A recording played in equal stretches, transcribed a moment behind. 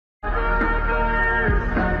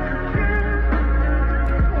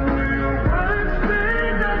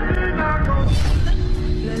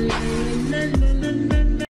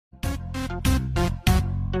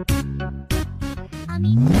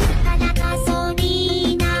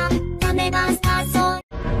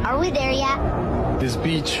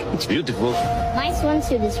beach. It's beautiful. My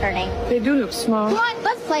swimsuit is hurting. They do look small. Come on,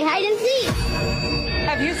 let's play hide and seek.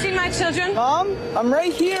 Have you seen my children? Mom, I'm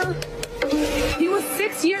right here. He was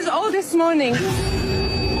 6 years old this morning.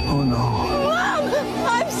 Oh no. Mom,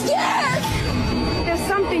 I'm scared. There's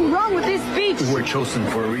something wrong with this beach. We're chosen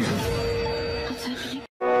for a reason.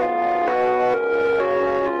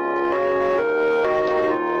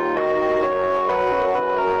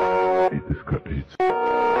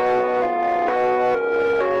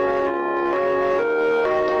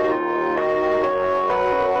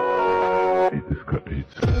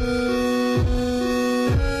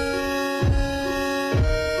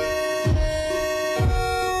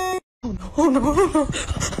 Oh no, oh no.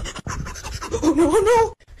 Oh no, oh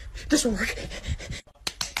no. This won't work.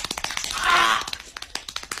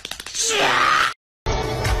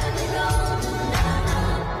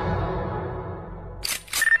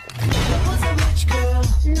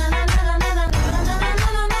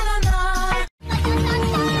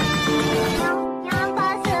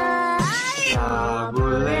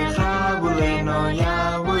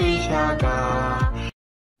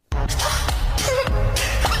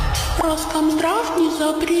 Роскомздрав не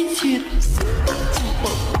запретит.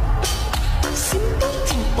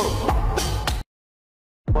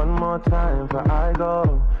 One more time before I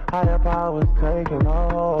go. Higher powers taking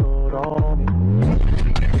hold on me.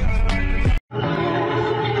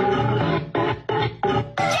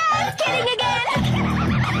 Just kidding again.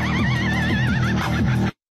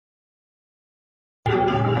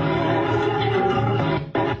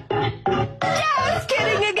 Just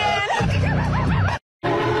kidding again.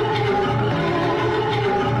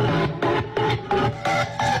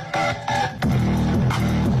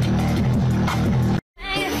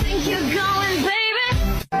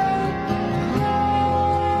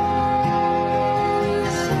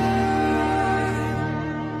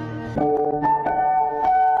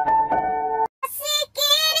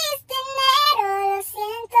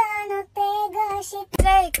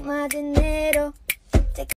 Take my dinero.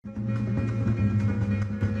 Take.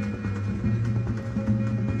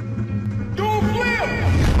 Don't flip!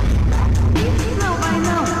 No, I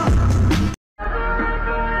know.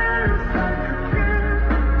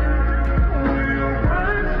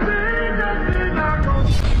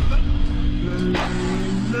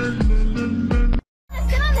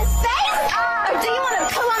 Sit on this face? Or do you want to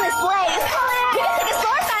pull on this lace? You can take a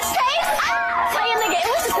sword fast chase. Playing the game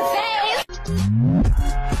with just a face.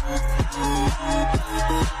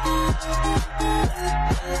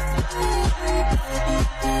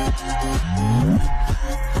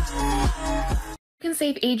 You can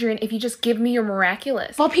save Adrian if you just give me your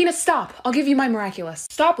miraculous. Volpina, stop. I'll give you my miraculous.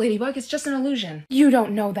 Stop, Ladybug. It's just an illusion. You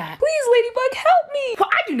don't know that. Please, Ladybug, help me. Well,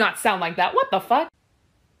 I do not sound like that. What the fuck?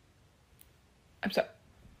 I'm sorry.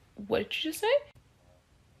 What did you just say?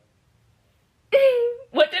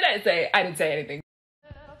 What did I say? I didn't say anything.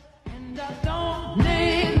 And I don't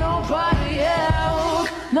need nobody else.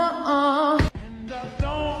 Nuh-uh. And I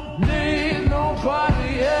don't need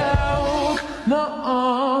nobody else.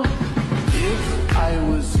 Nuh-uh. If I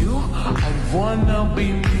was you, I'd wanna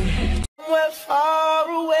be me. We're far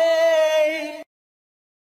away.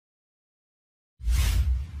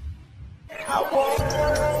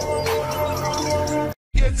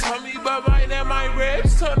 You tell me about right at my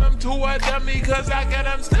ribs, turn them to a dummy, cause I got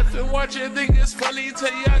them stiff and watch you think it's funny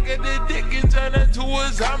till you get the dick and turn into a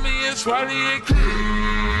zombie. It's Roddy and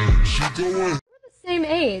Clean. She doing. We're the same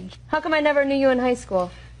age. How come I never knew you in high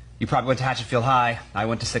school? You probably went to Hatchetfield High. I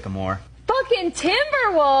went to Sycamore. Fucking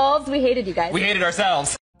Timberwolves! We hated you guys. We hated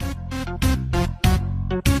ourselves.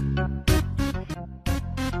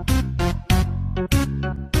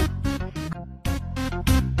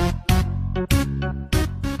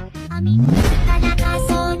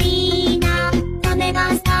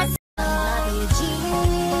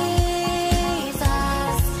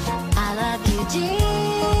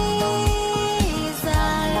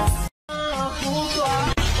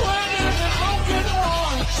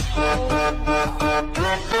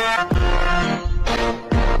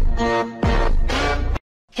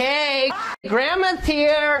 Hey, Grandma's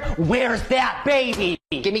here. Where's that baby?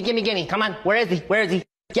 Gimme. Come on. Where is he?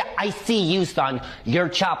 Yeah, I see you, son. You're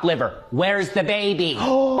chopped liver. Where's the baby?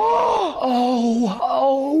 Oh.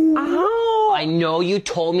 I know you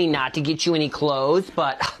told me not to get you any clothes,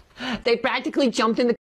 but they practically jumped in the